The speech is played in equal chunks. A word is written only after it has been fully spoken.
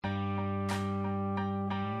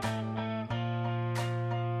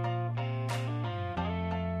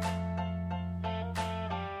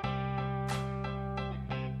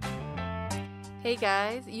Hey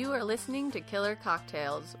guys, you are listening to Killer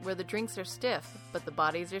Cocktails, where the drinks are stiff, but the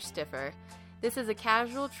bodies are stiffer. This is a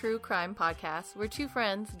casual true crime podcast where two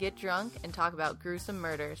friends get drunk and talk about gruesome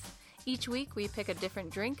murders. Each week we pick a different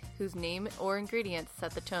drink whose name or ingredients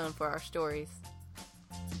set the tone for our stories.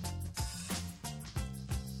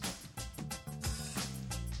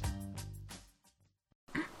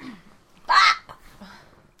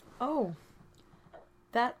 Oh,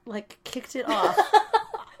 that kicked it off.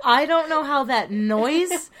 I don't know how that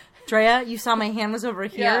noise, Drea, you saw my hand was over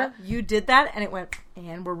here. Yeah. You did that and it went,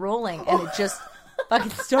 and we're rolling, and it just fucking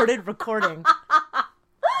started recording. Oh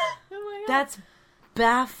my God. That's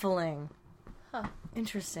baffling. Huh.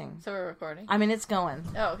 Interesting. So we're recording? I mean, it's going.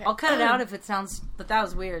 Oh, okay. I'll cut it out if it sounds, but that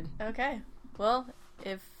was weird. Okay. Well,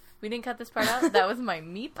 if we didn't cut this part out, that was my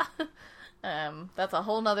meep. That's a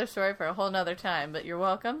whole nother story for a whole nother time, but you're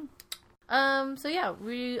welcome. So yeah,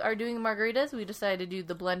 we are doing margaritas. We decided to do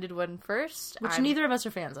the blended one first. Which neither of us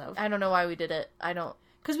are fans of. I don't know why we did it.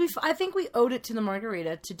 Because I think we owed it to the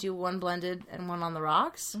margarita to do one blended and one on the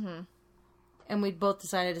rocks. Mm-hmm. And we both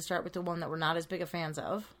decided to start with the one that we're not as big of fans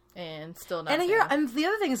of. And still not. And the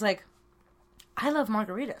other thing is, I love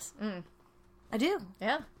margaritas. Mm. I do.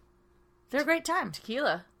 Yeah. They're a great time.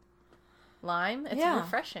 Tequila. Lime. It's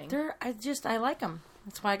refreshing. I like them.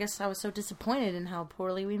 That's why I guess I was so disappointed in how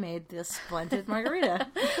poorly we made this blended margarita.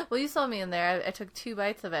 Well, you saw me in there. I took 2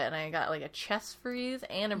 bites of it, and I got a chest freeze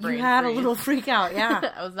and a brain freeze. You had a little freak out,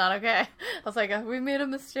 yeah. I was not okay. I was like, we made a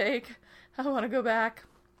mistake. I want to go back.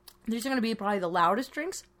 These are going to be probably the loudest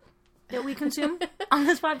drinks that we consume on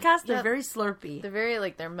this podcast. They're very slurpy. They're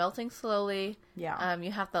very, they're melting slowly. Yeah.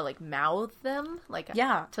 You have to, mouth them.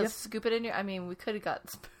 To scoop it in your... I mean, we could have got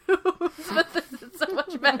spoons, but this is so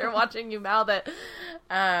much better watching you mouth it.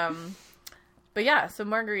 But yeah, so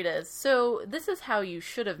margaritas. So this is how you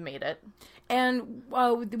should have made it. And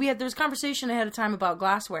there was conversation ahead of time about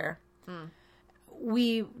glassware. Mm.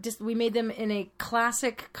 We made them in a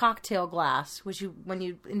classic cocktail glass, which when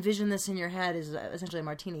you envision this in your head is essentially a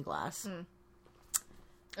martini glass. Mm.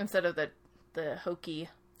 Instead of the hokey.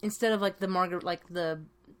 Instead of the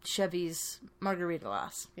Chevy's margarita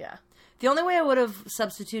glass. Yeah. The only way I would have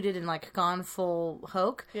substituted and gone full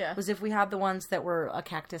Hoke was if we had the ones that were a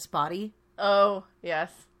cactus body. Oh,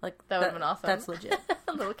 yes. That would have been awesome. That's legit.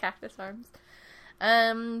 Little cactus arms.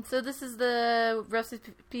 So this is the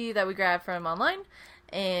recipe that we grabbed from online.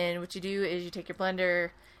 And what you do is you take your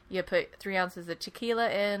blender, you put 3 ounces of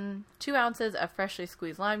tequila in, 2 ounces of freshly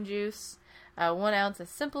squeezed lime juice, 1 ounce of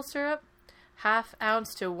simple syrup, 1/2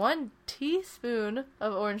 ounce to 1 teaspoon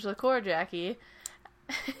of orange liqueur, Jackie.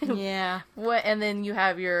 Yeah. And then you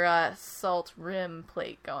have your salt rim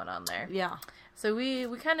plate going on there. Yeah. So we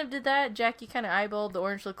kind of did that. Jackie kind of eyeballed the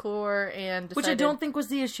orange liqueur and decided... Which I don't think was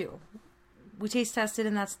the issue. We taste tested,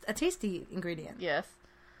 and that's a tasty ingredient. Yes.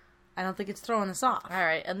 I don't think it's throwing us off. All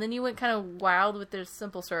right. And then you went kind of wild with the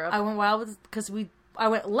simple syrup. I went wild with... Because I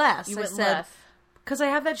went less. You went less. Because I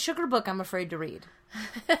have that sugar book I'm afraid to read.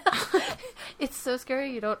 It's so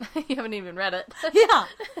scary. You haven't even read it. Yeah.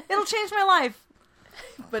 It'll change my life.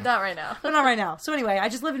 But not right now. But not right now. So anyway, I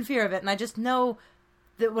just live in fear of it, and I just know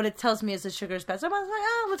that what it tells me is that sugar is bad. So I was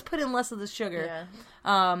like, let's put in less of the sugar.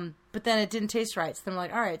 Yeah. But then it didn't taste right. So then we're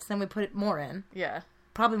like, all right. So then we put it more in. Yeah.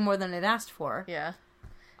 Probably more than it asked for. Yeah.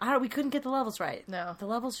 We couldn't get the levels right. No. The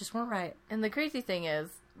levels just weren't right. And the crazy thing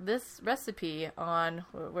is, this recipe on,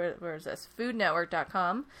 where is this?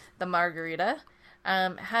 foodnetwork.com, the margarita,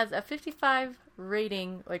 has a 55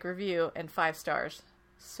 rating, review, and 5 stars.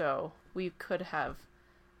 So we could have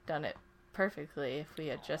done it perfectly if we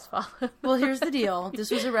had just followed. Well, here's the deal.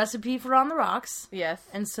 This was a recipe for On the Rocks. Yes.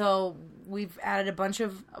 And so we've added a bunch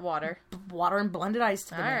of water and blended ice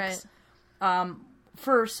to the mix. All right.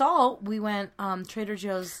 For salt, we went Trader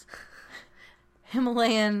Joe's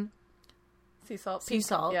Himalayan sea salt. Sea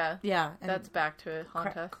salt. Yeah. Yeah. That's back to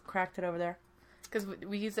haunt us. Cracked it over there. Because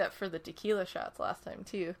we used that for the tequila shots last time,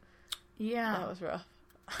 too. Yeah. That was rough.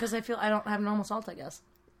 Because I feel I don't have normal salt, I guess.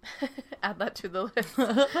 Add that to the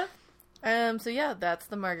list. So yeah, that's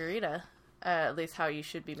the margarita. At least how you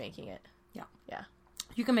should be making it. Yeah. Yeah.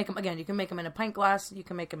 You can make them, again, you can make them in a pint glass. You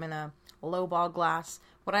can make them in a low ball glass.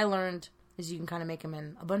 What I learned is you can kind of make them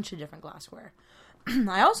in a bunch of different glassware.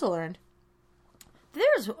 I also learned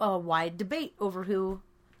there's a wide debate over who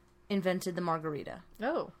invented the margarita.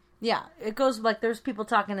 Oh. Yeah, it goes there's people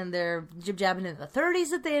talking in their jib-jabbing in the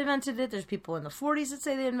 30s that they invented it. There's people in the 40s that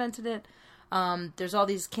say they invented it. There's all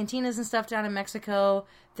these cantinas and stuff down in Mexico.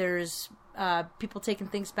 There's people taking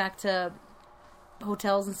things back to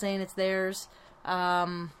hotels and saying it's theirs. It's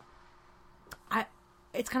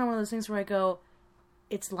kind of one of those things where I go,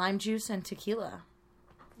 it's lime juice and tequila.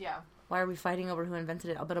 Yeah. Why are we fighting over who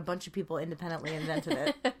invented it? I'll bet a bunch of people independently invented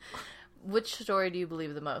it. Which story do you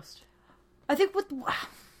believe the most? I think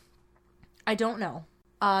I don't know.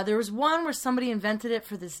 There was one where somebody invented it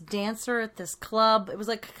for this dancer at this club. It was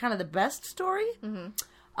like kind of the best story. Mm-hmm.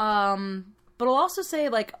 But I'll also say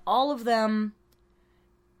like all of them,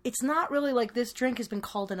 it's not really like this drink has been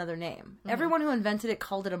called another name. Mm-hmm. Everyone who invented it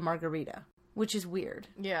called it a margarita, which is weird.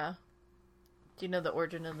 Yeah. Do you know the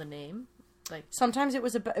origin of the name? Like sometimes it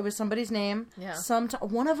was somebody's name. Yeah.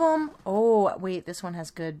 One of them. Oh wait, this one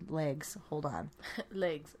has good legs. Hold on.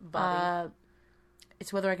 Legs, body.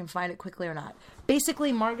 It's whether I can find it quickly or not.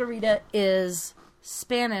 Basically, margarita is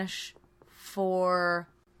Spanish for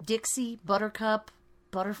Dixie, Buttercup,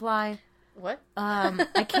 Butterfly. What?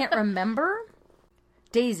 I can't remember.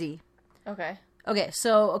 Daisy. Okay. Okay,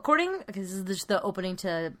 so this is just the opening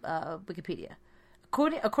to Wikipedia.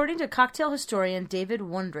 According to cocktail historian David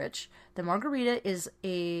Wondrich, the margarita is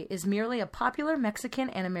merely a popular Mexican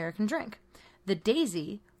and American drink. The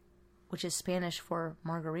Daisy, which is Spanish for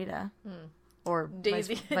margarita, or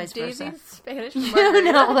Daisy, vice versa. Daisy's Spanish for margarita.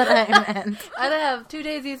 You know what I meant. I'd have 2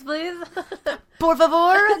 daisies, please. Por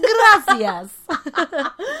favor, gracias.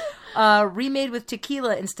 Remade with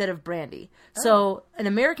tequila instead of brandy. Oh. So an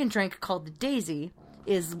American drink called the Daisy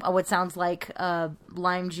is what sounds like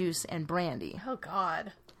lime juice and brandy. Oh,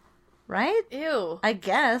 God. Right? Ew. I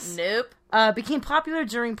guess. Nope. Became popular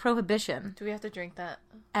during Prohibition. Do we have to drink that?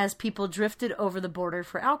 As people drifted over the border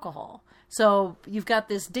for alcohol. So you've got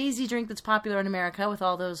this Daisy drink that's popular in America with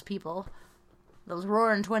all those people. Those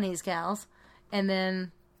roaring 20s gals. And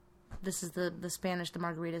then this is the Spanish, the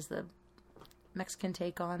margarita's the Mexican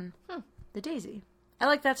take on the Daisy. I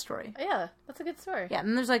like that story. Yeah, that's a good story. Yeah,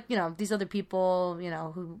 and there's like, these other people,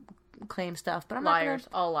 who claim stuff, but all liars.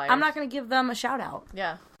 I'm not going to give them a shout out.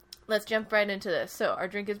 Yeah. Let's jump right into this. So, our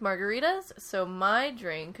drink is margaritas. So, my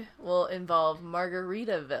drink will involve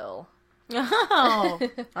Margaritaville. Oh,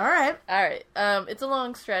 all right. All right. It's a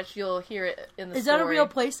long stretch. You'll hear it in the story. Is that a real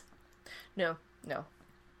place? No.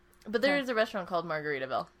 But there is a restaurant called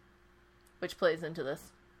Margaritaville, which plays into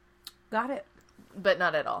this. Got it. But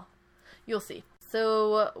not at all. You'll see.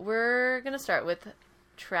 So, we're going to start with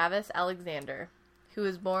Travis Alexander, who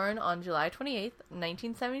was born on July 28th,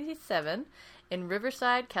 1977, in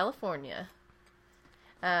Riverside, California.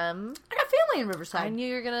 I got family in Riverside. I knew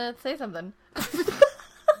you were going to say something.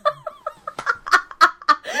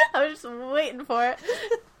 I was just waiting for it.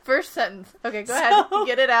 First sentence. Okay, go ahead.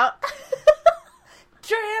 Get it out.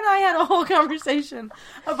 Dre and I had a whole conversation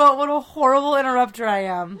about what a horrible interrupter I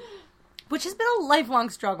am, which has been a lifelong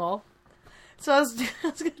struggle. So I was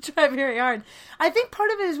going to try very hard. I think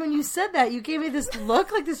part of it is when you said that, you gave me this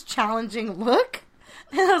look, like this challenging look.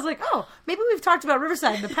 And I was like, oh, maybe we've talked about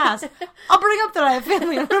Riverside in the past. I'll bring up that I have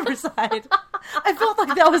family in Riverside. I felt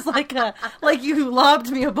like that was like you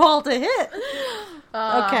lobbed me a ball to hit.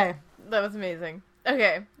 Okay. That was amazing.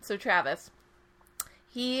 Okay, so Travis.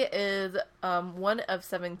 He is one of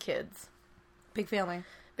 7 kids. Big family.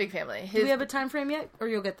 Big family. Do we have a time frame yet? Or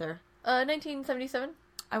you'll get there? 1977.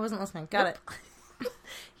 I wasn't listening. Got it.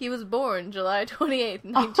 He was born July 28th,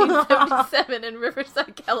 1977 in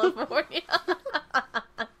Riverside, California.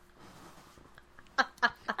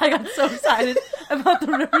 I got so excited about the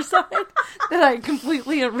Riverside that I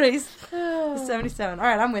completely erased the 77. All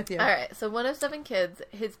right, I'm with you. All right, so one of 7 kids.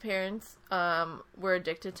 His parents were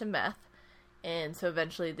addicted to meth, and so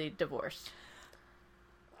eventually they divorced.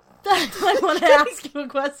 I want to ask you a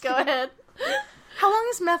question. Go ahead. How long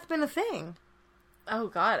has meth been a thing? Oh,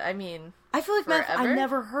 God, I mean, I feel like forever? meth, I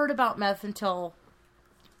never heard about meth until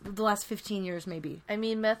the last 15 years, maybe. I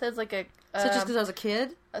mean, meth is like a... so just because I was a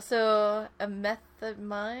kid? So, a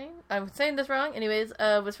methamine, I'm saying this wrong, anyways,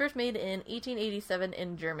 was first made in 1887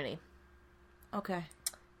 in Germany. Okay.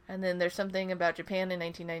 And then there's something about Japan in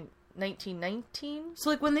 1919.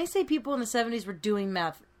 So, like, when they say people in the 70s were doing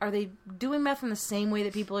meth, are they doing meth in the same way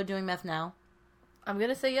that people are doing meth now? I'm going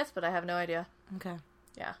to say yes, but I have no idea. Okay.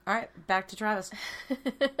 Yeah. All right, back to Travis.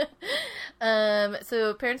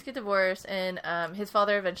 So parents get divorced, and his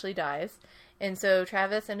father eventually dies. And so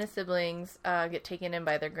Travis and his siblings get taken in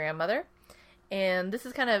by their grandmother. And this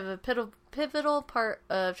is kind of a pivotal part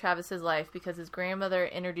of Travis's life because his grandmother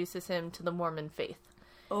introduces him to the Mormon faith.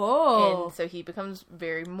 Oh. And so he becomes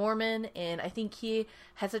very Mormon, and I think he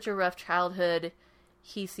had such a rough childhood,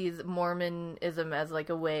 he sees Mormonism as like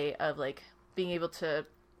a way of like being able to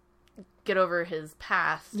get over his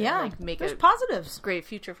past and like make there's positives. Great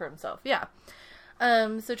future for himself. Yeah.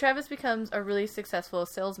 So Travis becomes a really successful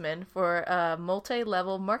salesman for a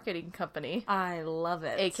multi-level marketing company. I love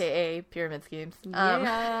it. AKA pyramid schemes.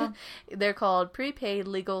 Yeah. They're called Prepaid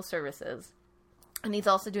Legal Services. And he's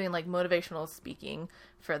also doing, like, motivational speaking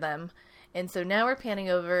for them. And so now we're panning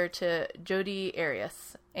over to Jodi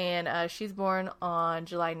Arias. And she's born on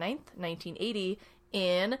July 9th, 1980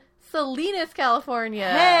 in Salinas, California.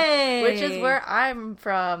 Hey! Which is where I'm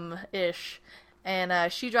from-ish.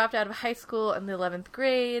 And she dropped out of high school in the 11th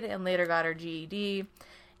grade and later got her GED.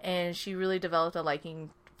 And she really developed a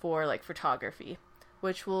liking for, like, photography,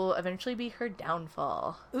 which will eventually be her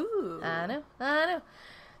downfall. Ooh. I know.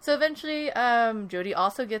 So eventually, Jodi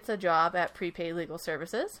also gets a job at Prepaid Legal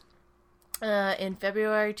Services in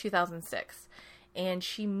February 2006. And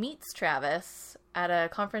she meets Travis at a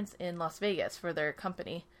conference in Las Vegas for their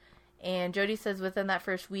company. And Jodi says within that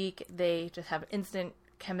first week, they just have instant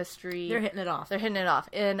chemistry. They're hitting it off.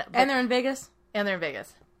 And they're in Vegas? And they're in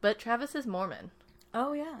Vegas. But Travis is Mormon.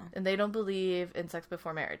 Oh, yeah. And they don't believe in sex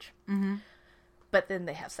before marriage. Mm-hmm. But then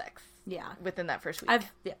they have sex. Yeah. Within that first week.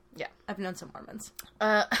 I've known some Mormons.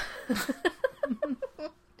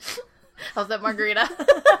 How's that margarita?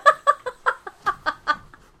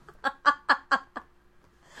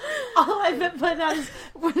 All I've been put out is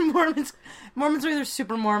when Mormons are either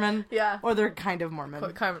super Mormon, or they're kind of Mormon.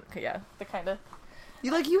 Yeah, the kind of.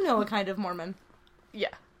 You know a kind of Mormon. Yeah.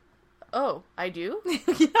 Oh, I do?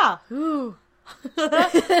 Yeah. Ooh.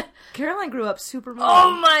 Caroline grew up super Mormon.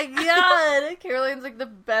 Oh my god! Caroline's like the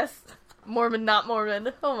best Mormon, not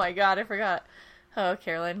Mormon. Oh my god, I forgot. Oh,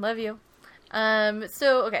 Caroline, love you.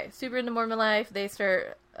 So, okay, super into Mormon life. They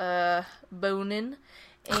start, boning.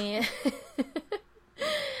 And...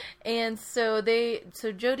 And so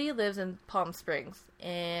Jodi lives in Palm Springs,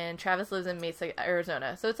 and Travis lives in Mesa,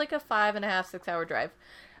 Arizona. So it's like a 5.5, 6 hour drive.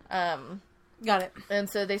 Got it. And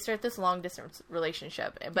so they start this long distance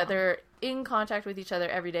relationship, but they're in contact with each other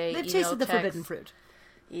every day. They've tasted the forbidden fruit.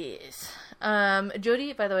 Yes.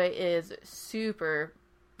 Jodi, by the way, is super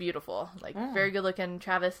beautiful. Like, very good looking.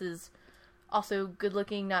 Travis is also good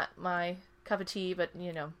looking, not my cup of tea, but,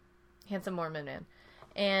 handsome Mormon man.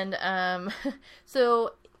 And,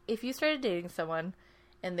 so if you started dating someone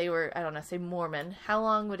and they were, I don't know, say Mormon, how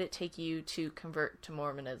long would it take you to convert to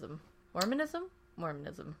Mormonism? Mormonism. The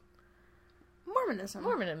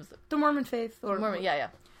Mormon faith. Or Mormon, yeah.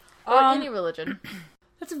 Or any religion.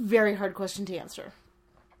 That's a very hard question to answer.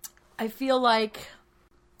 I feel like,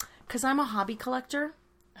 because I'm a hobby collector,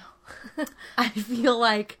 I feel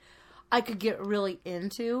like I could get really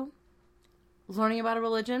into learning about a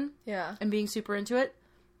religion. Yeah. And being super into it.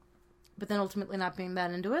 But then ultimately not being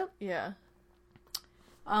that into it. Yeah.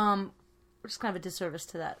 Which is kind of a disservice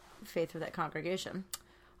to that faith or that congregation.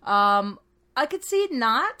 I could see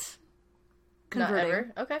not converting. Not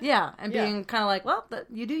ever? Okay. Yeah, and being kind of like, well,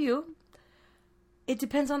 you do you. It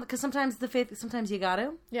depends on, because sometimes the faith, sometimes you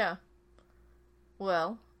gotta. Yeah.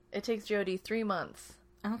 Well, it takes Jodi 3 months.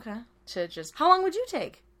 Okay. To just... How long would you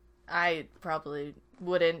take? I probably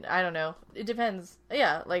wouldn't. I don't know. It depends.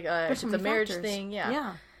 Yeah, like, if it's a marriage thing,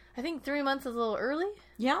 yeah. I think 3 months is a little early.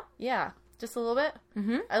 Yeah. Yeah, just a little bit.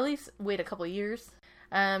 Mm-hmm. At least wait a couple years.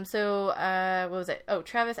 What was it? Oh,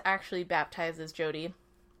 Travis actually baptizes Jodi,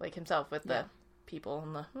 like himself, with the people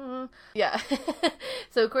and the... Yeah.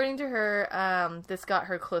 So according to her, this got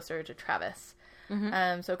her closer to Travis.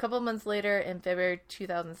 Mm-hmm. So a couple of months later, in February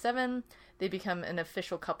 2007, they become an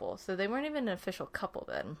official couple. So they weren't even an official couple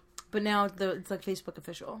then. But now it's like Facebook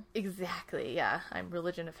official. Exactly, yeah. I'm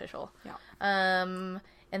religion official. Yeah.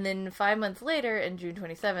 And then 5 months later, in June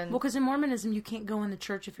 27... Well, because in Mormonism, you can't go in the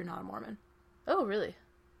church if you're not a Mormon. Oh, really?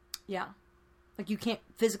 Yeah. Like, you can't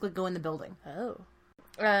physically go in the building. Oh.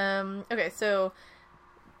 Okay, so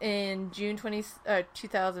in June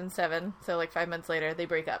 2007, so like 5 months later, they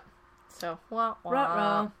break up. So, wah, wah.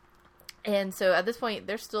 Ruh-roh. And so at this point,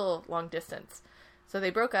 they're still long distance. So they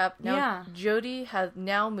broke up. Now Jodi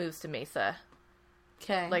now moves to Mesa.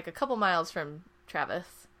 Okay. Like a couple miles from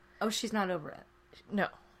Travis. Oh, she's not over it. No.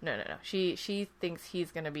 She thinks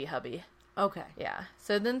he's going to be hubby. Okay. Yeah.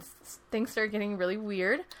 So then things start getting really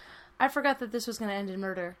weird. I forgot that this was going to end in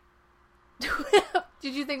murder.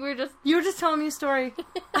 Did you think we were just... You were just telling me a story.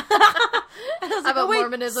 I was like, about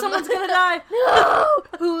Mormonism. Someone's going to die. No!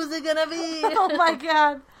 Who's it going to be? Oh my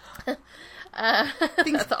god.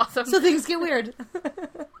 That's awesome. So things get weird.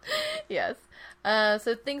 Yes.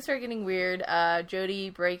 So things start getting weird. Jodi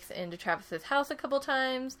breaks into Travis's house a couple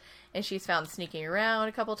times, and she's found sneaking around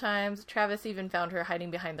a couple times. Travis even found her hiding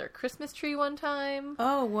behind their Christmas tree one time.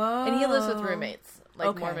 Oh, whoa. And he lives with roommates,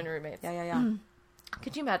 like Mormon roommates. Yeah.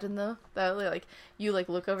 Could you imagine, though, that like you like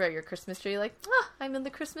look over at your Christmas tree, like, I'm in the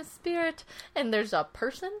Christmas spirit, and there's a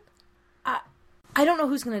person? I don't know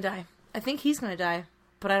who's going to die. I think he's going to die,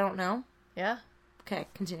 but I don't know. Yeah. Okay,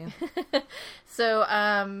 continue. So,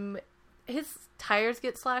 his tires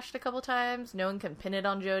get slashed a couple times. No one can pin it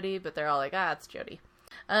on Jodi, but they're all like, it's Jodi.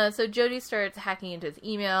 So Jodi starts hacking into his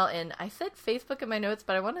email, and I said Facebook in my notes,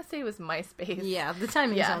 but I want to say it was MySpace. Yeah, the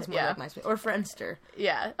timing sounds more like MySpace. Or Friendster.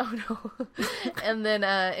 Yeah. Oh, no. And then,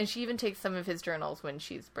 and she even takes some of his journals when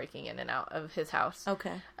she's breaking in and out of his house.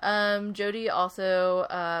 Okay. Jodi also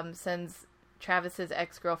sends Travis's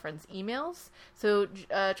ex-girlfriend's emails. So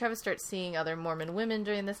Travis starts seeing other Mormon women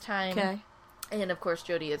during this time. Okay. And, of course,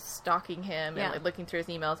 Jodi is stalking him and like, looking through his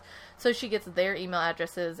emails. So she gets their email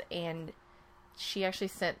addresses, and she actually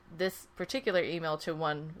sent this particular email to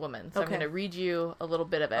one woman. So I'm going to read you a little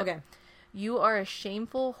bit of it. Okay. You are a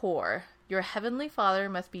shameful whore. Your heavenly Father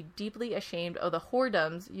must be deeply ashamed of the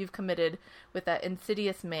whoredoms you've committed with that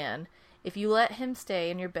insidious man. If you let him stay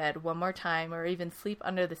in your bed one more time or even sleep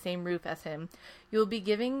under the same roof as him, you will be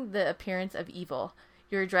giving the appearance of evil.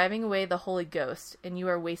 You are driving away the Holy Ghost, and you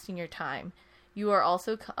are wasting your time. You are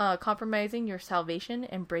also compromising your salvation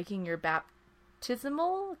and breaking your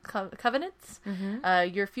baptismal covenants.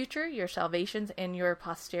 Mm-hmm. Your future, your salvations, and your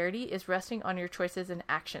posterity is resting on your choices and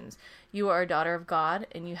actions. You are a daughter of God,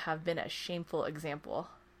 and you have been a shameful example.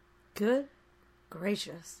 Good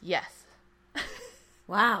gracious. Yes.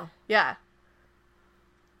 Wow. Yeah.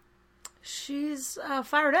 She's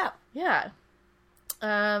fired up. Yeah.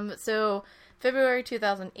 So February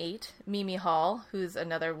 2008, Mimi Hall, who's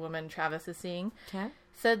another woman Travis is seeing,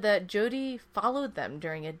 said that Jodi followed them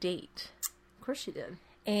during a date. Of course she did.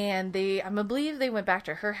 And I believe they went back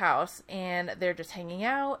to her house, and they're just hanging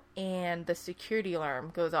out, and the security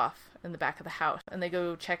alarm goes off in the back of the house. And they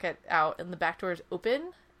go check it out, and the back door is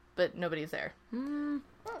open, but nobody's there.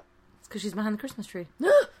 It's because she's behind the Christmas tree.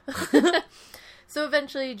 So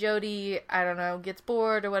eventually Jodi, I don't know, gets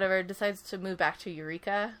bored or whatever, decides to move back to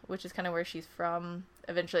Eureka, which is kind of where she's from.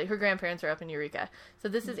 Eventually, her grandparents are up in Eureka. So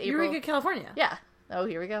this is April. Eureka, California. Yeah. Oh,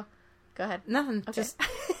 here we go. Go ahead. Nothing. Okay. Just,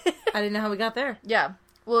 I didn't know how we got there. Yeah.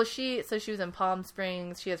 Well, she was in Palm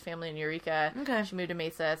Springs. She has family in Eureka. Okay. She moved to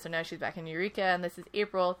Mesa, so now she's back in Eureka, and this is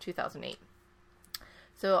April 2008.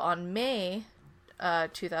 So on May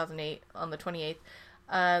 2008, on the 28th,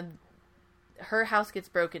 her house gets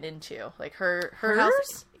broken into. Like, her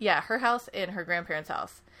house? Yeah, her house and her grandparents'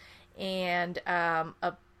 house. And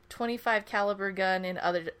a .25 caliber gun and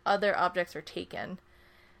other objects are taken.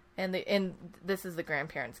 And this is the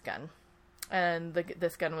grandparents' gun. And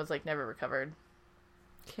this gun was, like, never recovered.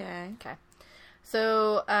 Okay.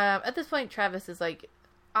 So, at this point, Travis is like,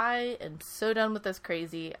 I am so done with this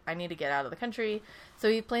crazy. I need to get out of the country. So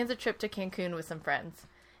he plans a trip to Cancun with some friends,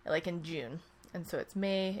 like in June. And so it's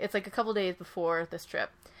May. It's like a couple days before this trip.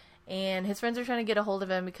 And his friends are trying to get a hold of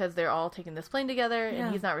him because they're all taking this plane together,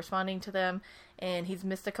 and he's not responding to them. And he's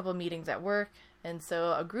missed a couple meetings at work. And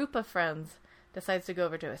so a group of friends decides to go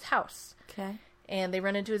over to his house. Okay. And they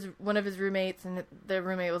run into one of his roommates, and the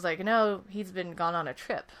roommate was like, no, he's been gone on a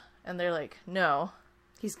trip. And they're like, no.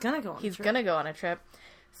 He's gonna go on a trip. He's gonna go on a trip.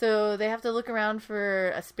 So they have to look around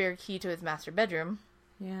for a spare key to his master bedroom.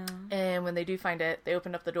 Yeah. And when they do find it, they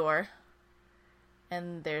open up the door,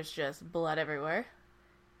 and there's just blood everywhere.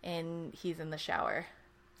 And he's in the shower.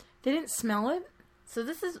 They didn't smell it? So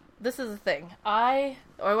this is the thing. I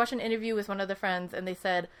watched an interview with one of the friends, and they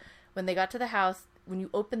said when they got to the house, when you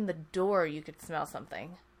opened the door, you could smell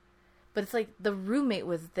something. But it's like the roommate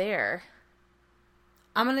was there.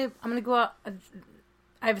 I'm gonna go out.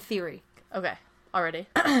 I have a theory. Okay. Already?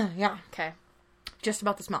 Yeah. Okay. Just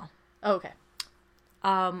about the smell. Oh, okay.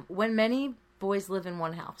 When many boys live in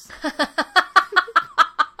one house.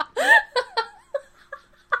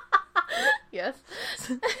 Yes.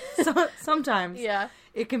 So, sometimes. Yeah.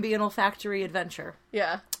 It can be an olfactory adventure.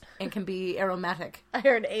 Yeah. And can be aromatic. I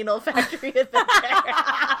heard anal factory adventure.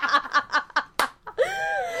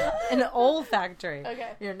 An olfactory. Okay.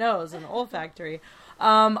 Your nose, an olfactory.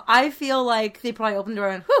 I feel like they probably opened the door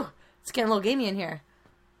and, whew, it's getting a little gamey in here.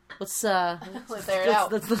 Let's air it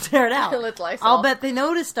out. Let's air it out. Let's Lysol. I'll bet they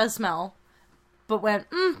noticed a smell, but went,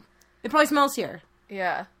 it probably smells here.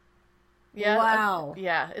 Yeah. Yeah. Wow.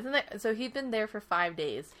 Yeah. Isn't that so? He'd been there for 5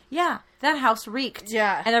 days. Yeah. That house reeked.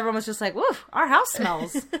 Yeah. And everyone was just like, woof, our house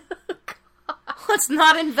smells. Let's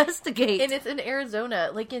not investigate. And it's in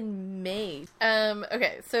Arizona, like in May.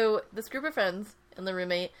 Okay, so this group of friends and the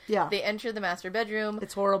roommate, they enter the master bedroom.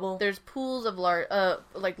 It's horrible. There's pools of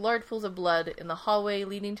large pools of blood in the hallway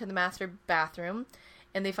leading to the master bathroom,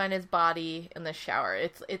 and they find his body in the shower.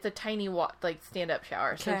 It's a tiny stand-up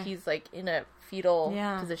shower, so he's like in a fetal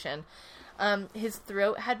position. His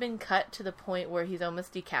throat had been cut to the point where he's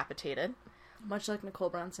almost decapitated. Much like Nicole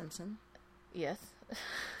Brown Simpson. Yes.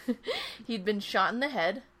 He'd been shot in the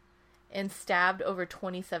head and stabbed over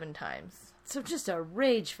 27 times. So just a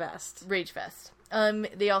rage fest. Rage fest.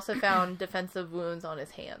 They also found defensive wounds on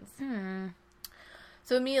his hands.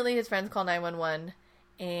 So immediately his friends call 911,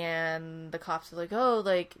 and the cops are like, oh,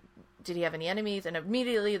 like, did he have any enemies? And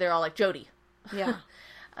immediately they're all like, Jodi. Yeah.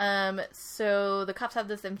 So the cops have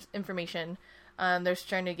this information. They're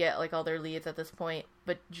trying to get, like, all their leads at this point.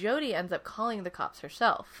 But Jodi ends up calling the cops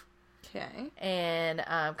herself. Okay. And,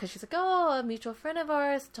 because she's like, oh, a mutual friend of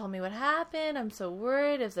ours told me what happened. I'm so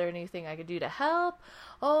worried. Is there anything I could do to help?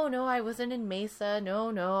 Oh, no, I wasn't in Mesa. No,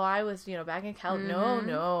 I was, back in Cal.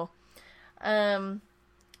 No.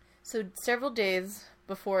 So several days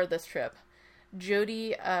before this trip,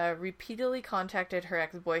 Jodi repeatedly contacted her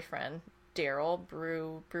ex-boyfriend, Darryl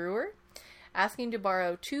Brewer, asking to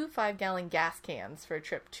borrow 2 5-gallon gas cans for a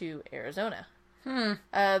trip to Arizona.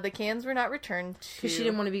 The cans were not returned to... Because she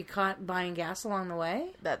didn't want to be caught buying gas along the way?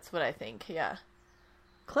 That's what I think, yeah.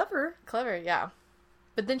 Clever, yeah.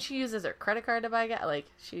 But then she uses her credit card to buy gas. Like,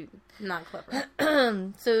 she... Not clever.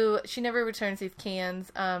 So, she never returns these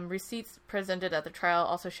cans. Receipts presented at the trial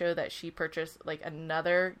also show that she purchased, like,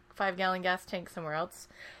 another 5-gallon gas tank somewhere else.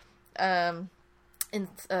 In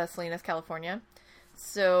Salinas, California.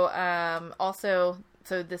 So,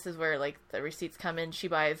 So this is where, like, the receipts come in. She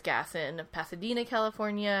buys gas in Pasadena,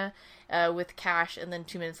 California, with cash, and then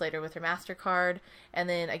 2 minutes later with her MasterCard, and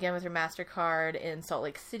then again with her MasterCard in Salt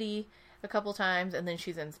Lake City a couple times, and then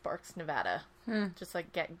she's in Sparks, Nevada. Just,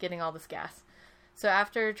 like, getting all this gas. So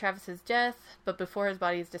after Travis's death, but before his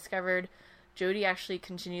body is discovered, Jodi actually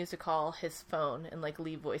continues to call his phone and, like,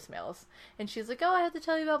 leave voicemails. And she's like, oh, I have to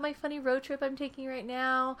tell you about my funny road trip I'm taking right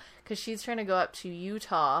now. Because she's trying to go up to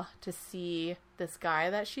Utah to see this guy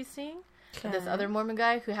that she's seeing. Okay. This other Mormon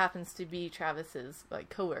guy who happens to be Travis's, like,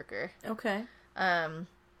 coworker. Okay.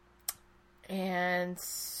 And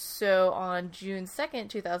so on June 2nd,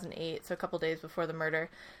 2008, so a couple days before the murder,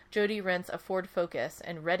 Jodi rents a Ford Focus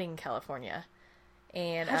in Redding, California.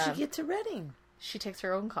 And how'd she get to Redding? She takes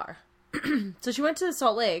her own car. So she went to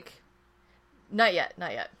Salt Lake. Not yet.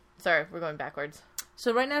 Sorry, we're going backwards.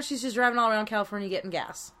 So right now she's just driving all around California getting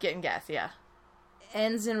gas. Yeah.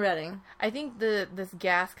 Ends in Redding. I think this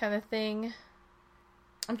gas kind of thing...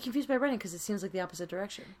 I'm confused by Redding because it seems like the opposite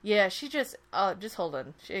direction. Yeah, she just hold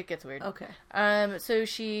on. It gets weird. Okay. So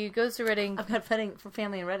she goes to Redding. I've got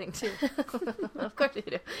family in Redding too. Of course you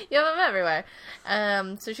do. You have them everywhere.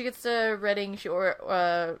 So she gets to Redding. She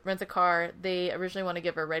rents a car. They originally want to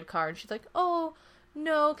give her a red car, and she's like, "Oh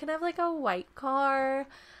no, can I have like a white car?"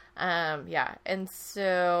 Yeah. And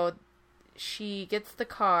so she gets the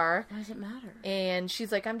car. Why does it matter? And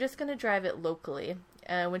she's like, "I'm just gonna drive it locally."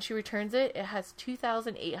 When she returns it, it has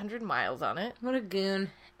 2,800 miles on it. What a goon.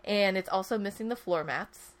 And it's also missing the floor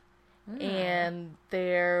mats. And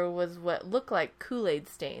there was what looked like Kool-Aid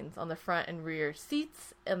stains on the front and rear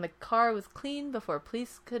seats. And the car was clean before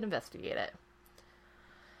police could investigate it.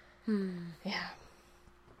 Yeah.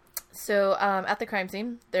 So, at the crime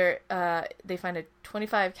scene, they find a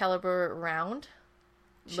 .25 caliber round.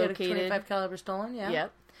 She had a .25 caliber stolen, yeah?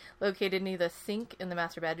 Yep. Located near the sink in the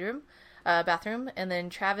master bathroom, and then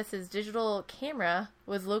Travis's digital camera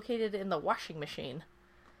was located in the washing machine,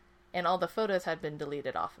 and all the photos had been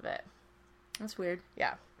deleted off of it. That's weird.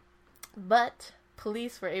 Yeah. But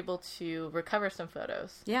police were able to recover some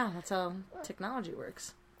photos. Yeah, that's how technology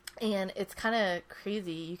works. And it's kind of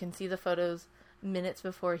crazy. You can see the photos minutes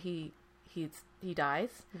before he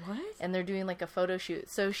dies. What? And they're doing like a photo shoot.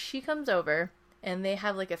 So she comes over, and they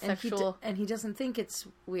have like a sexual... And he doesn't think it's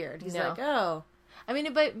weird. He's No. like, oh... I mean,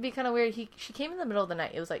 it might be kind of weird. She came in the middle of the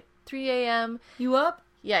night. It was like 3 a.m. You up?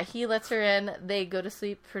 Yeah, he lets her in. They go to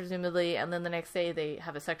sleep, presumably, and then the next day they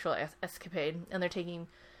have a sexual escapade, and they're taking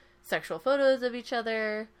sexual photos of each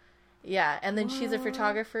other. Yeah, and then she's a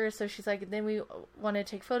photographer, so she's like, then we want to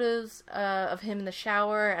take photos of him in the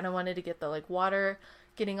shower, and I wanted to get the, like, water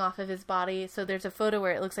getting off of his body. So there's a photo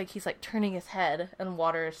where it looks like he's, like, turning his head, and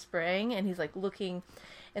water is spraying, and he's, like, looking,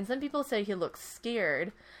 and some people say he looks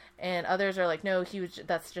scared, and others are like, no,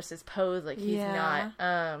 that's just his pose, like, he's not.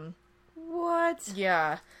 What?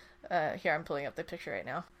 Yeah. Here, I'm pulling up the picture right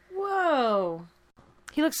now. Whoa.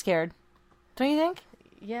 He looks scared. Don't you think?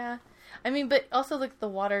 Yeah. I mean, but also, like, the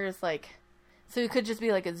water is, like... So it could just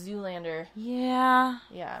be, like, a Zoolander. Yeah.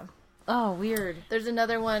 Yeah. Oh, weird. There's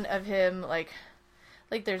another one of him, like,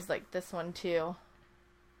 there's, like, this one, too.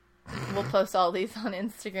 We'll post all these on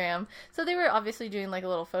Instagram. So they were obviously doing, like, a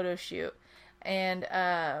little photo shoot. And,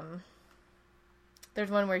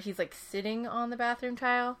 there's one where he's, like, sitting on the bathroom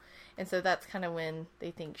tile. And so that's kind of when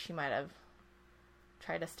they think she might have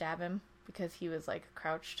tried to stab him. Because he was, like,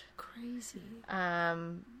 crouched. Crazy.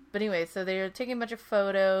 But anyway, so they're taking a bunch of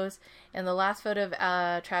photos, and the last photo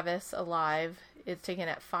of Travis alive is taken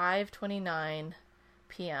at 5:29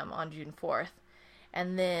 p.m. on June 4th.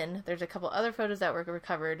 And then there's a couple other photos that were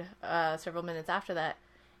recovered several minutes after that.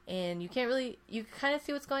 And you kind of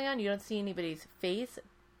see what's going on. You don't see anybody's face,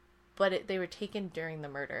 but they were taken during the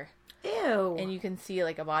murder. Ew. And you can see,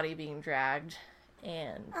 like, a body being dragged.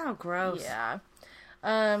 And oh, gross. Yeah.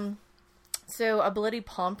 So a bloody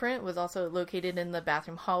palm print was also located in the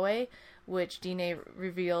bathroom hallway, which DNA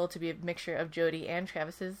revealed to be a mixture of Jodi and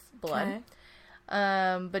Travis's blood. Okay.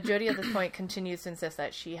 But Jodi at this point continues to insist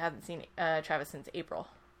that she hasn't seen Travis since April.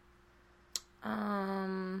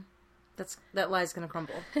 That lie's gonna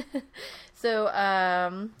crumble. So,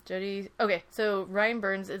 Jodi... Okay, so Ryan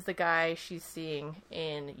Burns is the guy she's seeing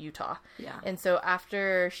in Utah. Yeah. And so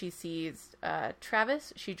after she sees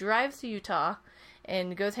Travis, she drives to Utah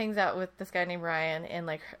and hangs out with this guy named Ryan and,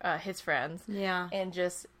 like, his friends. Yeah. And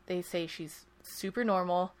they say she's super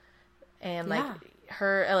normal. And, like, Yeah.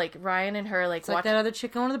 her, like, Ryan and her, like, it's like that other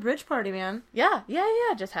chick going to the bridge party, man. Yeah.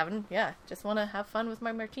 Just want to have fun with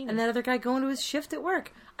my martini. And that other guy going to his shift at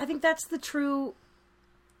work. I think that's the true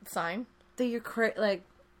sign that you're like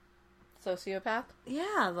sociopath.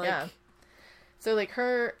 Yeah, like. Yeah. So, like,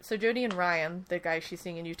 so Jodi and Ryan, the guy she's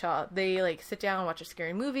seeing in Utah, they, like, sit down and watch a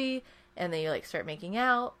scary movie, and they, like, start making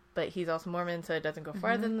out, but he's also Mormon, so it doesn't go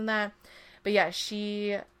farther than that. But yeah,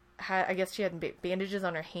 I guess she had bandages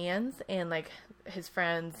on her hands, and, like, his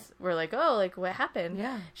friends were like, oh, like, what happened?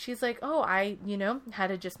 Yeah. She's like, oh, I, had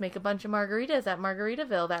to just make a bunch of margaritas at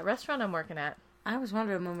Margaritaville, that restaurant I'm working at. I was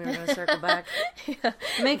wondering when we were going to circle back. Yeah.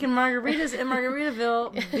 Making margaritas in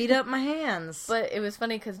Margaritaville beat up my hands. But it was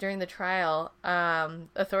funny because during the trial,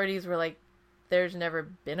 authorities were like, there's never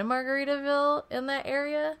been a Margaritaville in that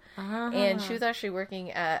area. And she was actually working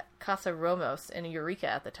at Casa Romos in Eureka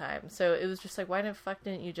at the time. So it was just like, why the fuck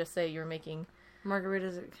didn't you just say you were making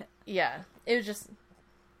margaritas? Yeah. It was just,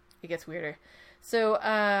 it gets weirder. So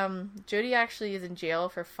Jodi actually is in jail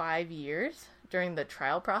for 5 years during the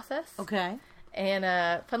trial process. Okay. And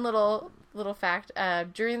fun little fact,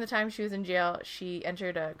 during the time she was in jail, she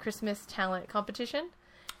entered a Christmas talent competition.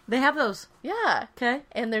 They have those. Yeah. Okay.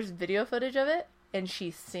 And there's video footage of it, and she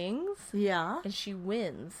sings. Yeah. And she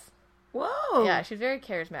wins. Whoa. Yeah, she's very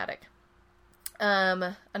charismatic.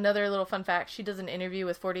 Another little fun fact, she does an interview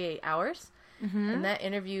with 48 Hours, and that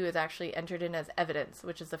interview is actually entered in as evidence,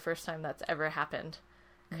 which is the first time that's ever happened.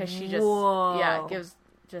 Because she just, gives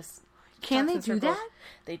just... Can they do that?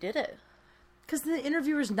 They did it. Because the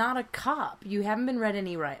interviewer's not a cop. You haven't been read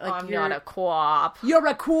any right. Like, I'm not a co-op. You're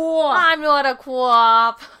a co-op. I'm not a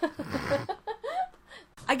co-op.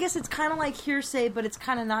 I guess it's kind of like hearsay, but it's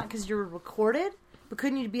kind of not because you're recorded. But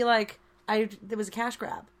couldn't you be like, there was a cash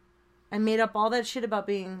grab. I made up all that shit about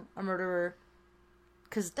being a murderer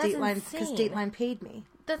because Dateline paid me.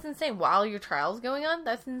 That's insane. While your trial's going on?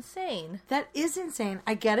 That's insane. That is insane.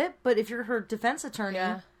 I get it, but if you're her defense attorney...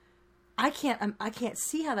 Yeah. I can't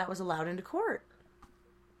see how that was allowed into court.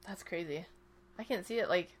 That's crazy. I can't see it.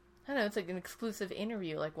 Like, I don't know, it's like an exclusive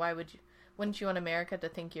interview. Like, wouldn't you want America to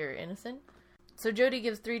think you're innocent? So Jodi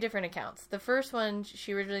gives 3 different accounts. The first one,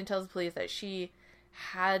 she originally tells the police that she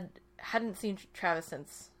hadn't seen Travis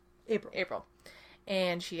since April.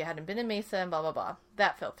 And she hadn't been in Mesa and blah, blah, blah.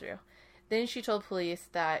 That fell through. Then she told police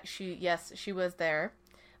that she was there,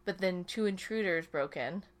 but then 2 intruders broke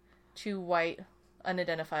in. 2 white...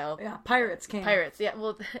 unidentified. Yeah, pirates came. Pirates, yeah.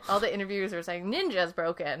 Well, all the interviewers were saying ninjas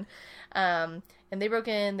broke in. And they broke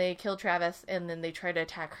in, they killed Travis, and then they tried to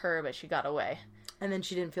attack her, but she got away. And then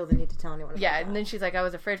she didn't feel the need to tell anyone about that. And then she's like, I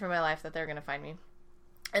was afraid for my life that they were going to find me.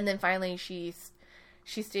 And then finally she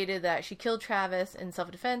stated that she killed Travis in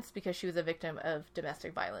self-defense because she was a victim of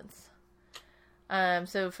domestic violence.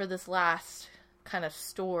 So for this last kind of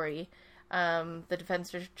story, the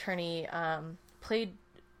defense attorney played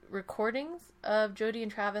recordings of Jodi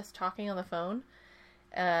and Travis talking on the phone.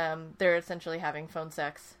 They're essentially having phone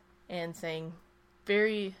sex and saying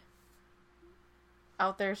very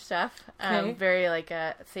out there stuff. Very like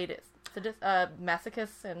sadist,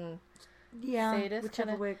 masochist and sadist.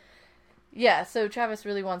 Whichever way. Yeah, so Travis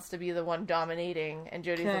really wants to be the one dominating and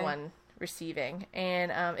Jodi's the one receiving.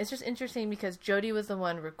 And it's just interesting because Jodi was the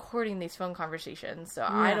one recording these phone conversations. So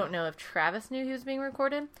I don't know if Travis knew he was being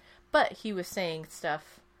recorded, but he was saying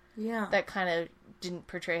stuff that kind of didn't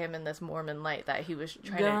portray him in this Mormon light that he was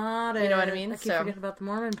trying to... You know what I mean? I keep forgetting about the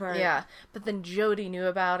Mormon part. Yeah. But then Jodi knew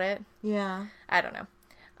about it. Yeah. I don't know.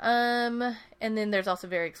 And then there's also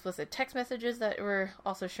very explicit text messages that were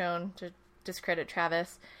also shown to discredit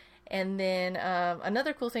Travis. And then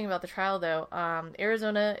another cool thing about the trial, though,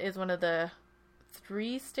 Arizona is one of the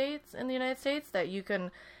 3 states in the United States that you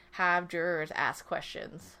can have jurors ask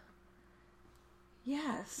questions.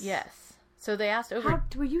 Yes. Yes. So they asked over...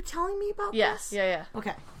 Were you telling me about Yes. this? Yeah.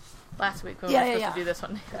 Okay. Last week when we were supposed to do this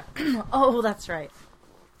one. Oh, that's right.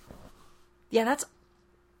 Yeah, that's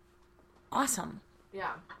awesome.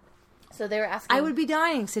 Yeah. So they were asking... I would be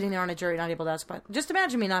dying sitting there on a jury not able to ask questions. Just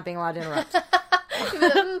imagine me not being allowed to interrupt.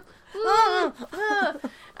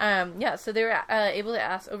 Yeah, so they were able to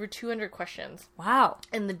ask over 200 questions. Wow.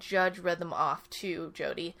 And the judge read them off to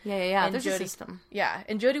Jodi. Yeah. And There's Jodi, a system. Yeah,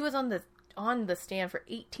 and Jodi was on the stand for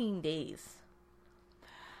 18 days.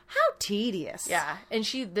 How tedious. Yeah, and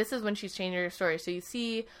this is when she's changing her story. So you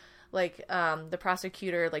see, like, the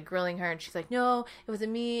prosecutor, like, grilling her, and she's like, no, it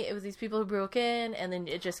wasn't me, it was these people who broke in, and then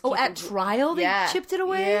it just... Oh, at trial they chipped it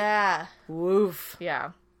away? Yeah. Woof.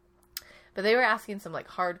 Yeah. But they were asking some, like,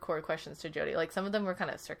 hardcore questions to Jodi. Like, some of them were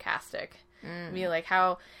kind of sarcastic. I mean, like,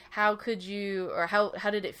 how could you, or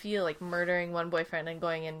how did it feel, like, murdering one boyfriend and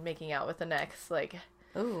going and making out with the next? Like...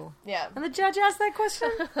 Ooh. Yeah. And the judge asked that question?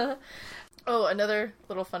 Oh, another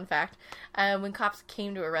little fun fact. When cops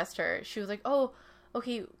came to arrest her, she was like, oh,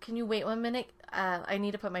 okay, can you wait 1 minute? I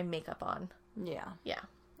need to put my makeup on. Yeah. Yeah.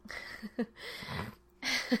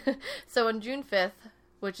 So on June 5th,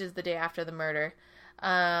 which is the day after the murder,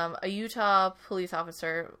 a Utah police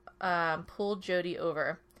officer pulled Jodi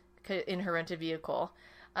over in her rented vehicle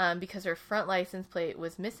because her front license plate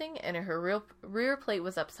was missing and her rear plate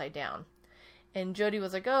was upside down. And Jodi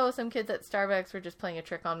was like, oh, some kids at Starbucks were just playing a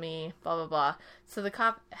trick on me, blah, blah, blah. So the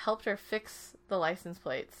cop helped her fix the license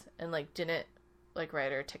plates and, like, didn't, like,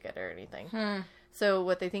 write her a ticket or anything. So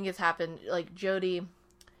what they think has happened, like, Jodi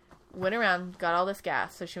went around, got all this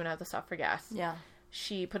gas, so she wouldn't have to stop for gas. Yeah.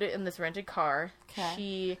 She put it in this rented car. Okay.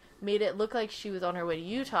 She made it look like she was on her way to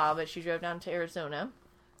Utah, but she drove down to Arizona.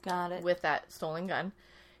 Got it. With that stolen gun.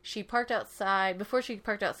 She parked outside. Before she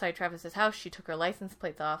parked outside Travis's house, she took her license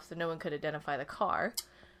plates off so no one could identify the car.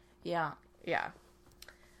 Yeah. Yeah.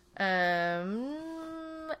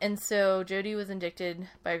 And so Jodi was indicted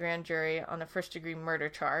by a grand jury on a first-degree murder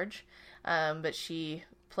charge, but she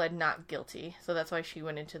pled not guilty. So that's why she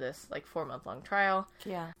went into this, like, 4-month-long trial.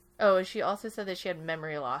 Yeah. Oh, and she also said that she had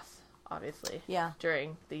memory loss, obviously. Yeah.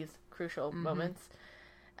 During these crucial moments.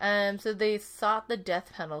 So they sought the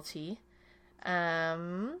death penalty. I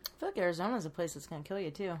feel like Arizona's a place that's gonna kill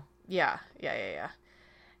you too. Yeah.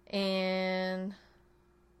 And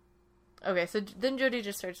okay, so then Jodi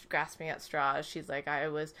just starts grasping at straws. She's like, I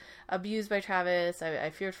was abused by Travis.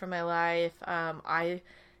 I feared for my life.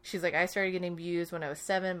 She's like, I started getting abused when I was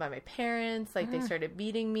 7 by my parents. Like, they started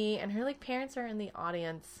beating me, and her, like, parents are in the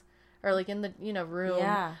audience or, like, in the, room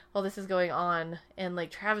while this is going on, and,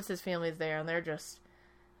 like, Travis's family is there, and they're just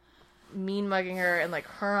mean mugging her and, like,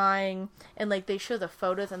 crying, and, like, they show the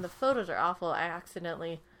photos, and the photos are awful. I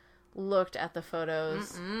accidentally looked at the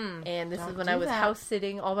photos, and this is when I was house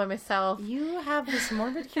sitting all by myself. You have this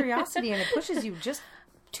morbid curiosity, and it pushes you just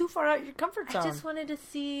too far out your comfort zone. I just wanted to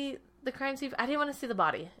see the crime scene. I didn't want to see the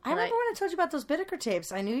body. I remember when I told you about those Bittaker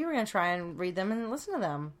tapes. I knew you were going to try and read them and listen to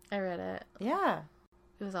them. I read it. Yeah.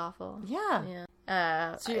 It was awful. Yeah.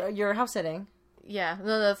 So you're house sitting. Yeah.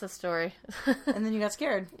 No, that's a story. And then you got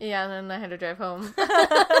scared. Yeah, and then I had to drive home.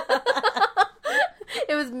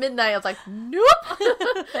 It was midnight. I was like, nope.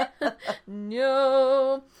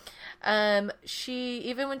 No. She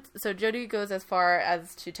even went... So Jodi goes as far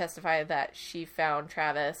as to testify that she found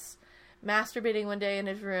Travis masturbating one day in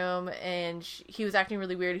his room, and he was acting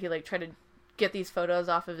really weird. He, like, tried to get these photos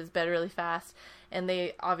off of his bed really fast, and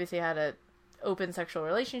they obviously had a open sexual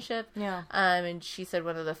relationship. Yeah. And she said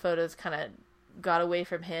one of the photos kind of got away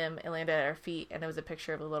from him and landed at her feet, and it was a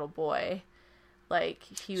picture of a little boy. Like,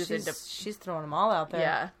 he was she's throwing them all out there.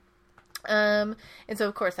 Yeah. And so,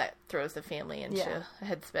 of course, that throws the family into a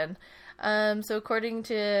headspin. So according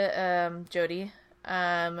to Jodi,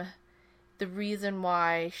 the reason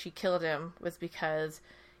why she killed him was because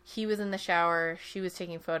he was in the shower, she was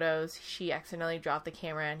taking photos, she accidentally dropped the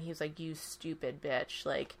camera, and he was like, you stupid bitch.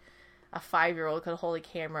 Like, a 5-year-old could hold a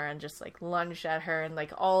camera and just, like, lunged at her, and,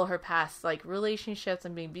 like, all her past, like, relationships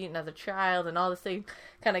and being beaten as a child and all this thing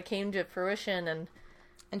kind of came to fruition, and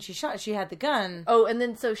she had the gun. Oh, and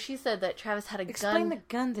then, so she said that Travis had a gun. Explain the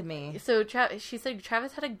gun to me. So, she said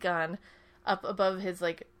Travis had a gun up above his,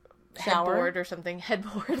 like, shower headboard or something,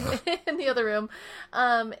 headboard in the other room,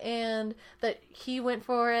 and that he went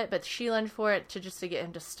for it, but she lunged for it to get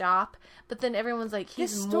him to stop. But then everyone's like,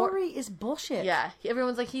 his story is bullshit. Yeah,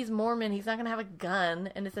 everyone's like, he's Mormon, he's not gonna have a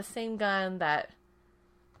gun, and it's the same gun that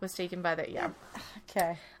was taken by the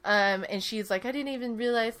Okay. And she's like, I didn't even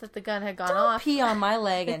realize that the gun had gone Don't off. Pee on my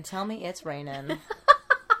leg and tell me it's raining.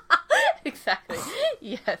 exactly.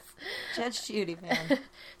 Yes. Judge Judy, man.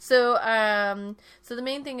 So the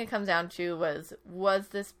main thing it comes down to was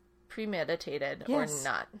this premeditated or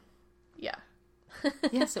not? Yeah.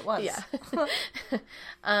 Yes, it was. Yeah.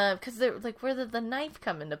 Because where did the knife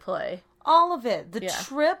come into play? All of it. The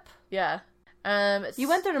trip. Yeah. You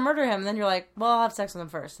went there to murder him, and then you're like, well, I'll have sex with him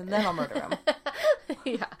first, and then I'll murder him.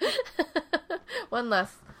 Yeah. One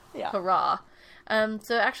less hurrah.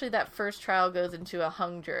 So actually that first trial goes into a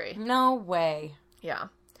hung jury. No way. Yeah.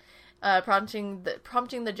 Prompting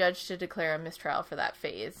the judge to declare a mistrial for that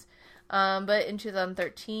phase. But in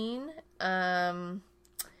 2013,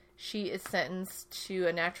 she is sentenced to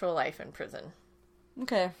a natural life in prison.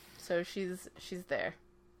 Okay. So she's there.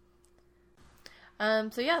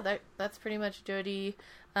 So yeah, that's pretty much Jodi,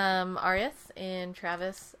 Arias, and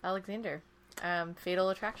Travis Alexander. Fatal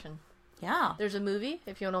Attraction. Yeah. There's a movie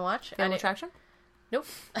if you want to watch. Fatal Attraction? Nope.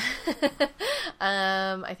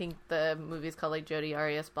 I think the movie's called like Jodi,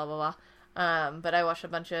 Arias, blah blah blah. But I watched a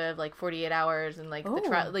bunch of like 48 Hours and like the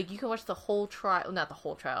trial. Like you can watch the whole trial. Not the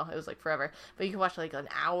whole trial. It was like forever. But you can watch like an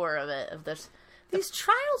hour of it of this. These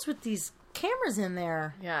trials with these cameras in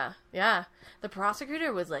there. Yeah, yeah. The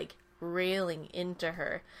prosecutor was like railing into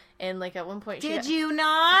her, and like at one point, did you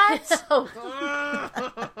not?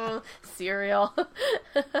 Cereal.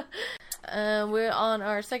 We're on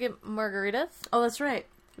our second margaritas. Oh, that's right.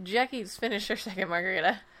 Jackie's finished her second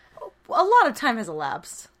margarita. A lot of time has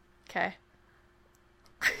elapsed. Okay.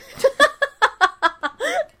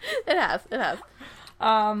 It has.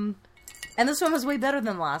 And this one was way better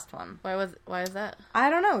than the last one. Why is that? I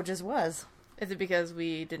don't know. It just was. Is it because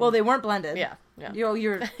we didn't? Well, they weren't blended. Yeah.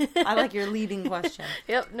 I like your leading question.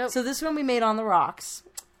 Yep. Nope. So this one we made on the rocks,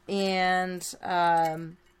 and I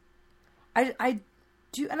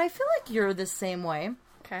do, and I feel like you're the same way.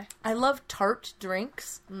 Okay. I love tart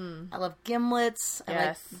drinks. I love gimlets. I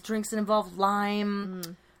like drinks that involve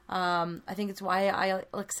lime. I think it's why I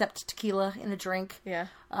accept tequila in a drink. Yeah.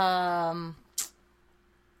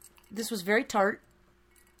 This was very tart.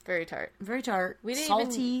 Very tart. Very tart. We didn't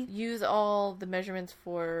salty. even use all the measurements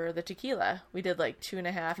for the tequila. We did like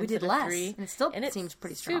 2.5 We did instead less. of 3. And it still seems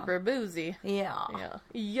pretty strong. Super boozy. Yeah.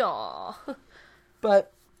 Yeah.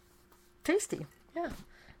 But tasty. Yeah.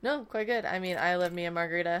 No, quite good. I mean, I love me a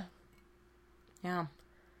margarita. Yeah.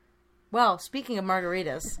 Well, speaking of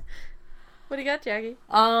margaritas. What do you got, Jackie?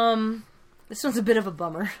 This one's a bit of a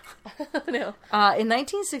bummer. No. In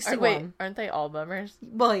 1961... Wait, aren't they all bummers?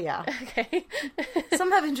 Well, yeah. Okay.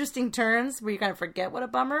 Some have interesting turns where you kind of forget what a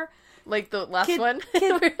bummer. Like the last one?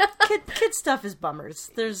 Kid stuff is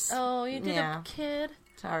bummers. There's... Oh, you did a kid?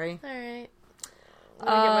 Sorry. All right. Let me get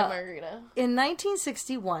my margarita. In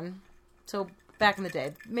 1961, so back in the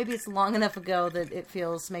day, maybe it's long enough ago that it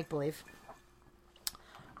feels make-believe.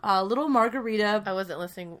 Little Margarita... I wasn't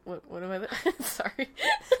listening. What am I... Sorry.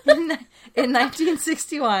 in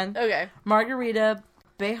 1961, okay. Margarita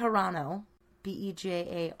Bejarano,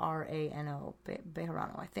 Bejarano,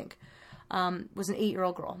 Bejarano, I think, was an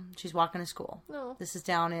 8-year-old girl. She's walking to school. No. This is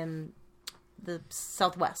down in the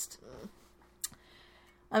Southwest.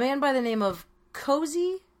 A man by the name of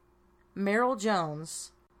Cozzie Merrill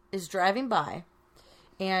Jones is driving by,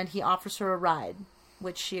 and he offers her a ride,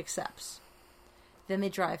 which she accepts. Then they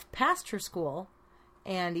drive past her school,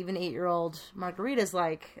 and even 8-year-old Margarita's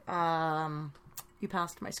like, you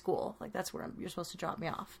passed my school. Like, that's where you're supposed to drop me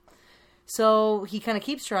off. So he kind of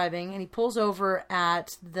keeps driving, and he pulls over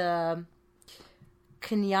at the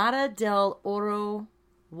Cañada del Oro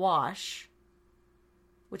Wash,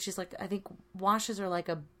 which is like, I think washes are like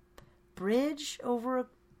a bridge over a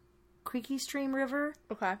creaky stream river.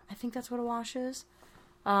 Okay. I think that's what a wash is.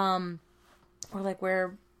 Or like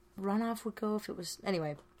where runoff would go if it was...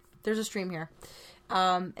 Anyway, there's a stream here.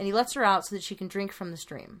 And he lets her out so that she can drink from the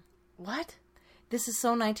stream. What? This is so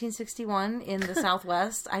 1961 in the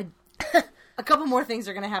Southwest. A couple more things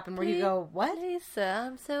are going to happen where you go, what? Lisa,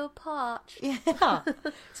 I'm so parched. Yeah.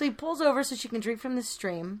 So he pulls over so she can drink from the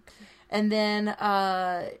stream. And then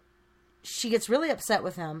she gets really upset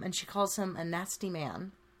with him, and she calls him a nasty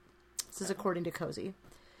man. This is according to Cozzie.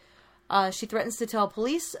 She threatens to tell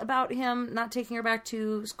police about him not taking her back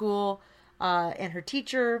to school and her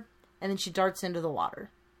teacher, and then she darts into the water.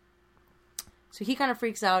 So he kind of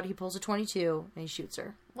freaks out. He pulls a .22 and he shoots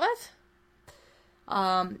her. What?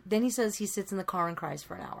 Then he says he sits in the car and cries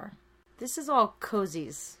for an hour. This is all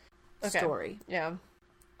Cozzie's story. Yeah.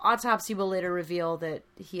 Autopsy will later reveal that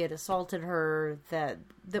he had assaulted her, that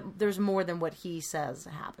there's more than what he says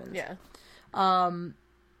happened. Yeah.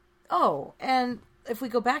 Oh, and if we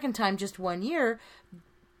go back in time just 1 year,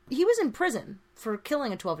 he was in prison for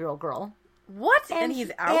killing a 12-year-old girl. What? And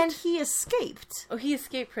he's out? And he escaped. Oh, he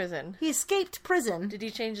escaped prison. He escaped prison. Did he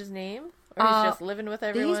change his name? Or he's just living with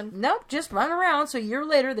everyone? Nope, just running around. So a year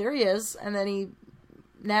later, there he is. And then he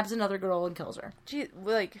nabs another girl and kills her. Gee,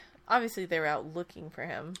 like, obviously they were out looking for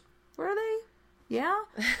him. Were they? Yeah?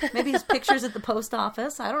 Maybe his pictures at the post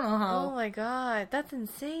office. I don't know how. Oh my god, that's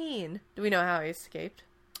insane. Do we know how he escaped?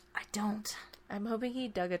 I don't. I'm hoping he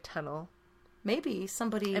dug a tunnel. Maybe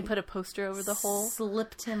somebody... And put a poster over the hole.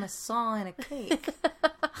 Slipped him a saw and a cake.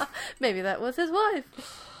 Maybe that was his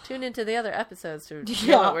wife. Tune into the other episodes to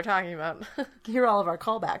hear what we're talking about. Hear all of our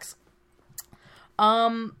callbacks.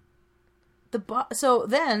 So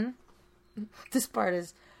then, this part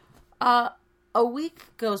is... a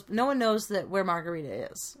week goes... No one knows where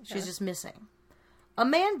Margarita is. She's just missing. A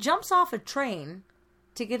man jumps off a train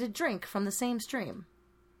to get a drink from the same stream.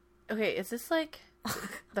 Okay, is this like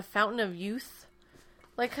the Fountain of Youth?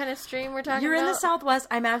 Like kind of stream we're talking about? You're in the Southwest.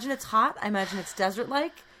 I imagine it's hot. I imagine it's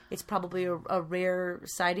desert-like. It's probably a rare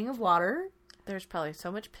sighting of water. There's probably so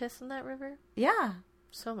much piss in that river. Yeah.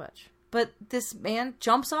 So much. But this man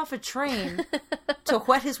jumps off a train to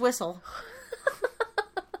wet his whistle.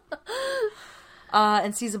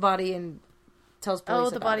 And sees a body and tells police about it. Oh,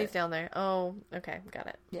 the body's down there. Oh, okay. Got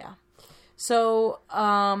it. Yeah. So,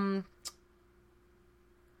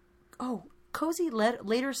 Cozzie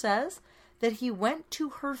later says that he went to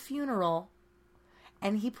her funeral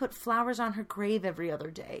and he put flowers on her grave every other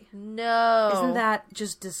day. No. Isn't that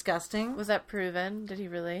just disgusting? Was that proven? Did he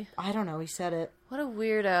really? I don't know. He said it. What a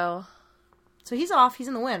weirdo. So he's off. He's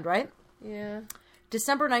in the wind, right? Yeah.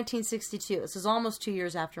 December 1962. This is almost 2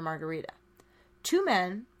 years after Margarita. 2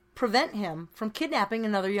 men prevent him from kidnapping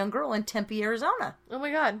another young girl in Tempe, Arizona. Oh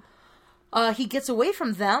my god. He gets away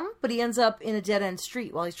from them, but he ends up in a dead-end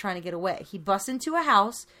street while he's trying to get away. He busts into a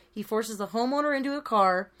house, he forces the homeowner into a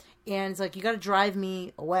car, and he's like, you gotta drive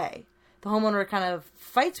me away. The homeowner kind of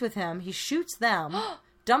fights with him, he shoots them,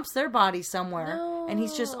 dumps their body somewhere, and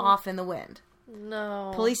he's just off in the wind.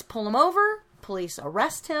 No. Police pull him over, police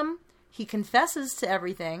arrest him, he confesses to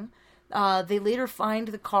everything. They later find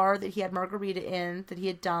the car that he had Margarita in, that he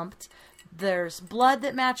had dumped. There's blood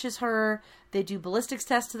that matches her. They do ballistics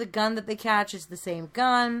tests to the gun that they catch. It's the same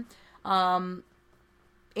gun. And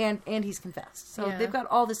he's confessed. So they've got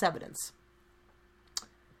all this evidence.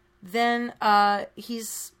 Then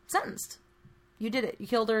he's sentenced. You did it. You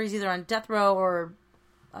killed her. He's either on death row or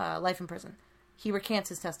life in prison. He recants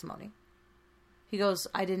his testimony. He goes,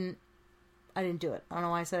 I didn't do it. I don't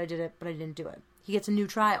know why I said I did it, but I didn't do it. He gets a new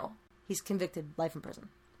trial. He's convicted, life in prison.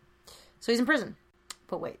 So he's in prison.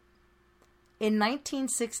 But wait. In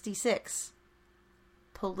 1966,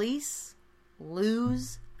 police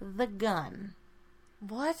lose the gun.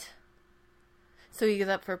 What? So he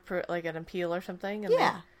gets up for like an appeal or something? And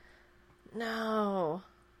yeah. No.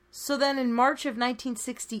 So then in March of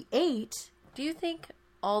 1968... Do you think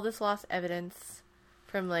all this lost evidence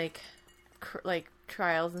from like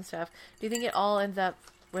trials and stuff, do you think it all ends up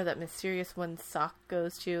where that mysterious one sock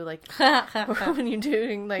goes to? Like when you're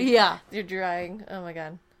doing like... Yeah. You're drying. Oh my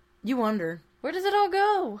god. You wonder. Where does it all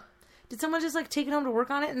go? Did someone just like take it home to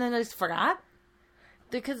work on it and then just forgot?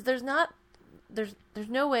 Because there's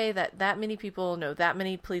no way that many people know that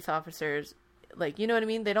many police officers, like, you know what I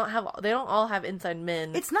mean? They don't all have inside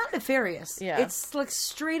men. It's not nefarious. Yeah. It's like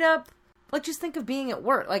straight up, like just think of being at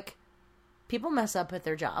work. Like people mess up at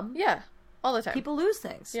their job. Yeah. All the time. People lose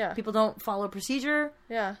things. Yeah. People don't follow procedure.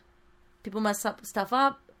 Yeah. People mess stuff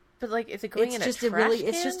up. But like, is it going in a trash can?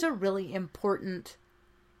 It's just a really important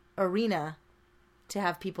arena to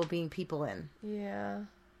have people being people in. Yeah.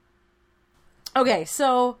 Okay,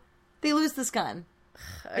 so they lose this gun.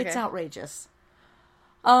 Okay. It's outrageous.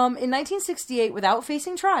 In 1968, without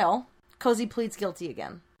facing trial, Cozzie pleads guilty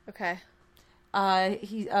again. Okay.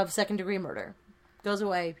 He of second-degree murder. Goes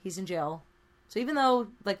away. He's in jail. So even though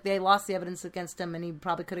like they lost the evidence against him and he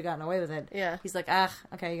probably could have gotten away with it, yeah, he's like,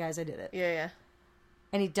 okay, guys, I did it. Yeah.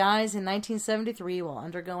 And he dies in 1973 while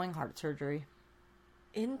undergoing heart surgery.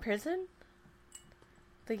 In prison?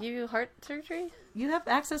 They give you heart surgery? You have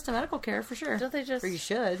access to medical care for sure. Don't they just... Or you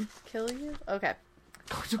should. Kill you? Okay.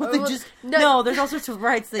 Don't they just... No, there's all sorts of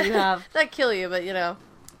rights that you have. Not kill you, but, you know.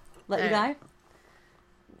 Let you die?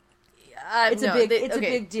 It's a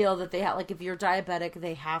big deal that they have. Like, if you're diabetic,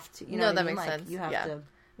 they have to... You know no, that makes sense. You have to...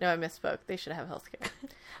 No, I misspoke. They should have health care.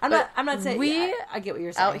 I'm not saying... I get what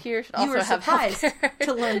you're saying. Out here should also have surprised healthcare.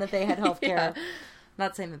 to learn that they had health care. Yeah.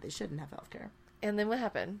 Not saying that they shouldn't have health care. And then what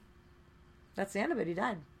happened? That's the end of it. He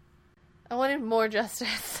died. I wanted more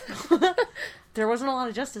justice. There wasn't a lot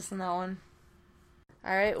of justice in that one.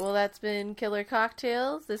 All right, well, that's been Killer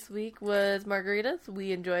Cocktails. This week was Margaritas.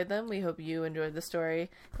 We enjoyed them. We hope you enjoyed the story.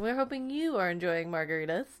 And we're hoping you are enjoying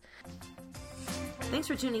Margaritas. Thanks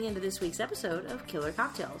for tuning into this week's episode of Killer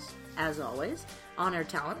Cocktails. As always, on-air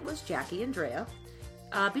talent was Jackie and Drea.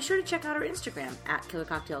 Be sure to check out our Instagram at Killer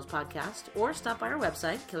Cocktails Podcast or stop by our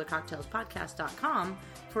website, killercocktailspodcast.com,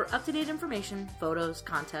 for up-to-date information, photos,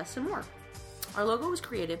 contests, and more. Our logo was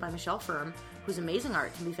created by Michelle Firm, whose amazing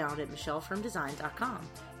art can be found at michellefirmdesign.com.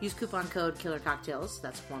 Use coupon code KillerCocktails,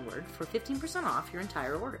 that's one word, for 15% off your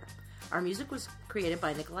entire order. Our music was created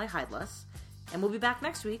by Nikolai Heidless, and we'll be back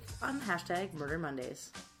next week on #Murder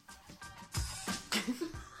Mondays.